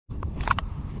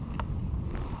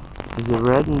Is it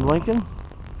red and blinking?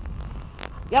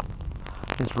 Yep.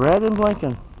 It's red and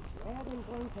blinking. Red and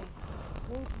blinking.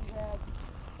 Blinky red.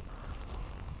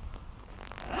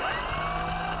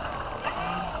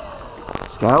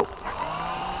 Scout.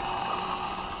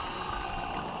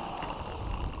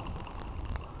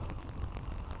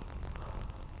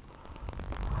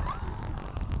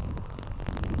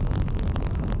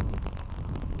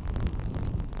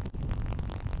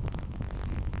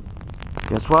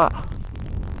 Guess what?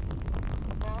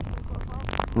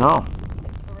 No.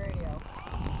 It's the radio.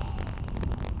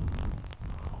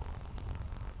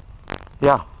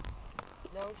 Yeah.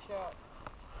 No shot.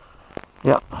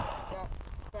 Yep.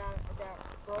 That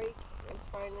brake is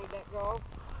finally let go.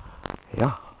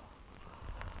 Yeah.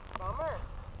 Bummer.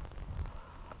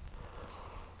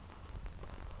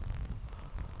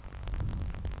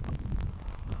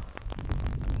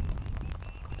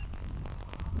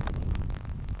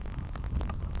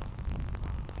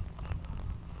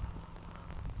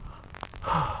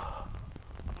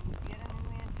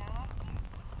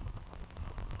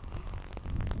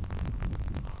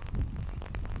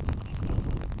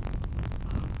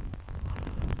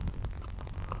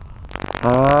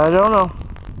 I don't know.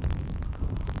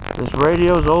 This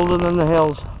radio's older than the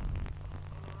hills.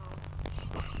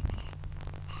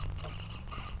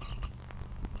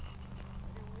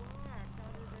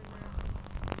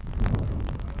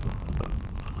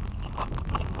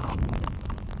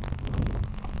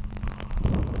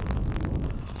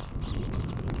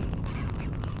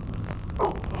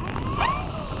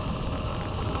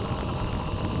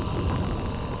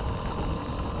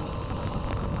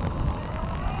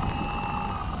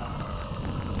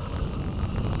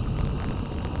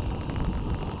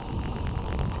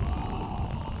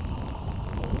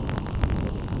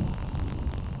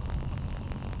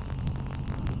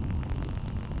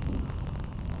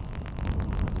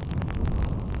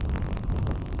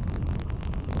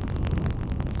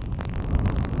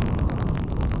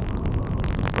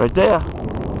 Right there.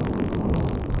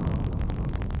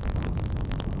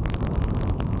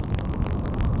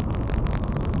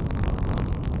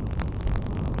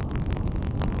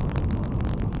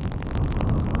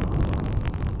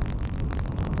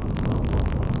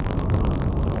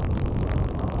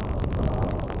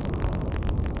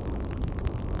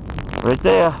 Right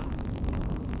there.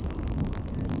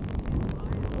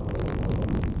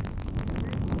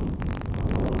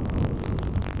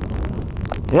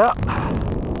 Yep.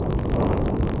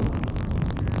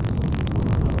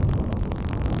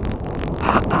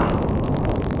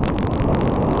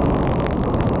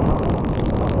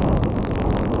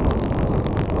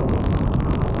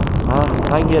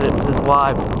 I can get it. This is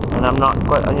live, and I'm not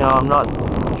quite, I'm not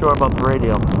sure about the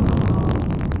radio,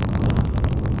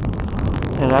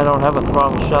 and I don't have a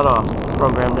throttle shutoff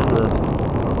programmed into this.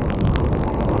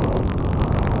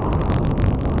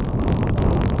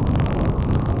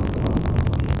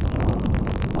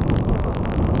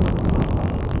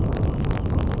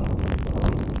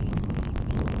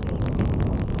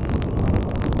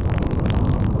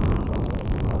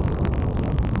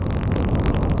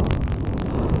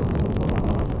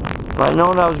 If I'd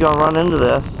known I was going to run into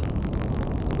this,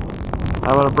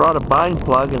 I would have brought a bind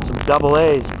plug and some double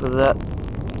A's for that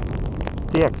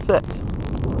DX6.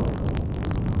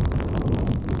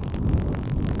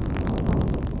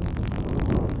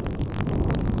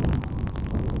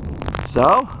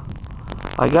 So,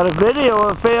 I got a video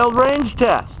of a failed range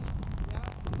test.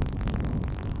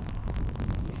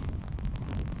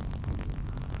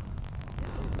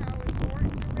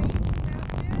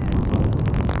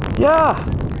 Yeah.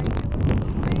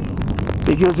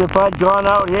 Because if I'd gone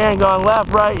out here and gone left,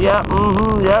 right, yep,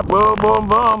 yep, boom, boom,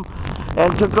 boom,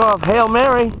 and took off Hail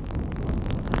Mary,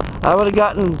 I would have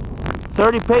gotten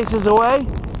 30 paces away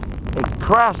and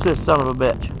crashed this son of a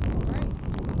bitch.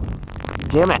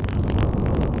 Damn it.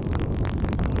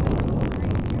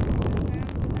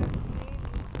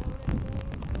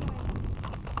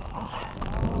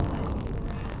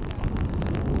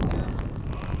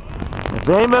 If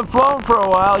they ain't been flown for a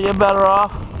while, you're better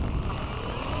off.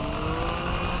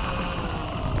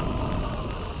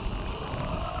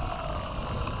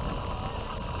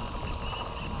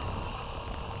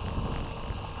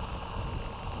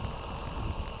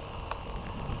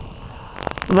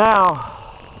 Now,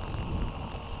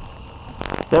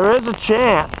 there is a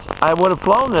chance I would have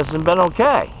flown this and been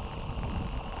okay.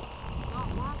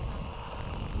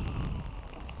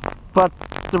 But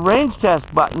the range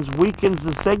test buttons weakens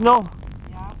the signal.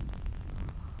 Yeah.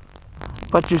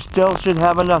 But you still should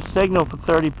have enough signal for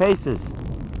 30 paces.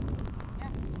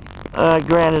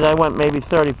 Granted, I went maybe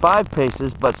 35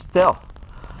 paces, but still,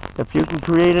 if you can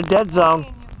create a dead zone.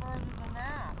 You're further than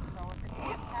that, so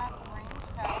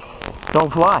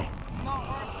don't fly. Not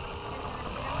worth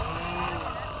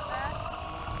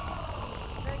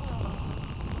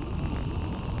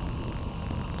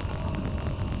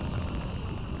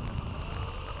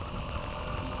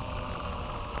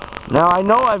Now I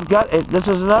know I've got it. This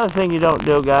is another thing you don't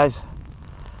do, guys.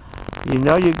 You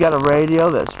know you've got a radio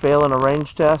that's failing a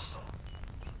range test.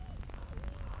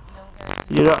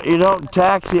 You don't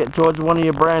taxi it towards one of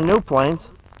your brand new planes.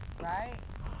 Right.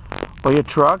 Or your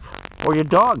truck, or your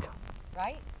dog.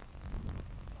 Right.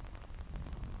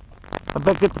 I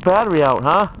bet get the battery out,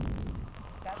 huh?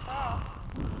 That's all.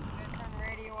 You gonna turn the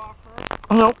radio off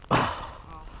first? Nope. Oh.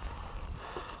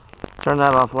 Turn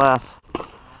that off last.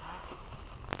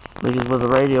 Because with the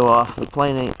radio off, the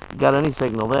plane ain't got any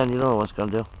signal then. You don't know what's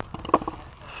gonna do.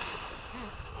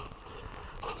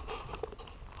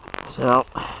 So,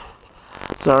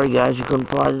 sorry guys, you couldn't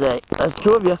fly today. That's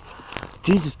two of you.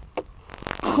 Jesus.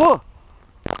 Oh,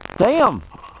 damn.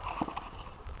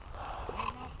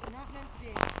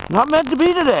 Not meant to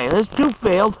be today. There's two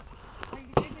failed. Well, you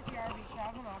did get the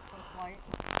RV7 off for flight.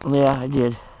 Yeah, I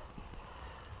did.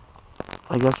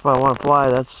 I guess if I want to fly,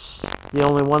 that's the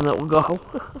only one that will go.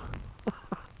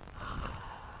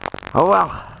 Oh well.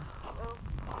 Well,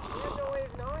 we had no way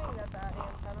of knowing that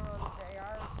antenna on the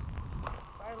JR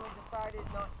finally decided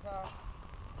not to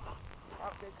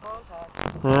have good contact.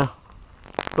 Yeah.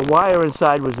 The wire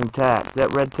inside was intact.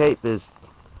 That red tape is...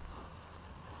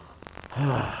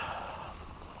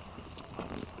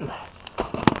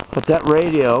 But that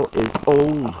radio is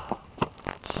old.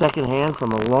 Secondhand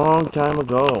from a long time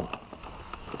ago.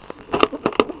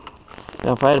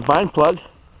 Now if I had a bind plug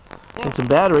and some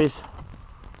batteries,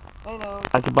 I know.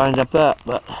 I could bind up that,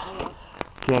 but you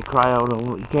can't cry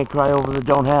over the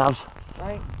don't haves.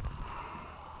 Right.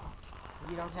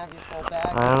 You don't have your full bag.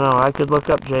 I don't know. I could look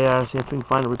up JR, see if we can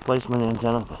find a replacement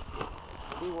antenna.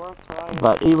 Be worth trying.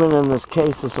 But even in this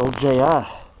case, this old JR,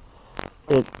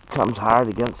 it comes hard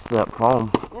against that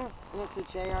foam. Yeah, and it's a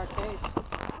JR case.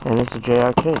 And it's a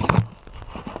JR case.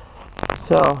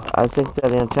 So, I think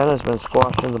that antenna's been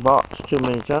squashed in the box too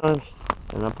many times.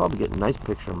 And I'm probably getting a nice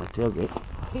picture of my tailgate.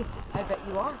 I bet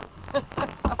you are.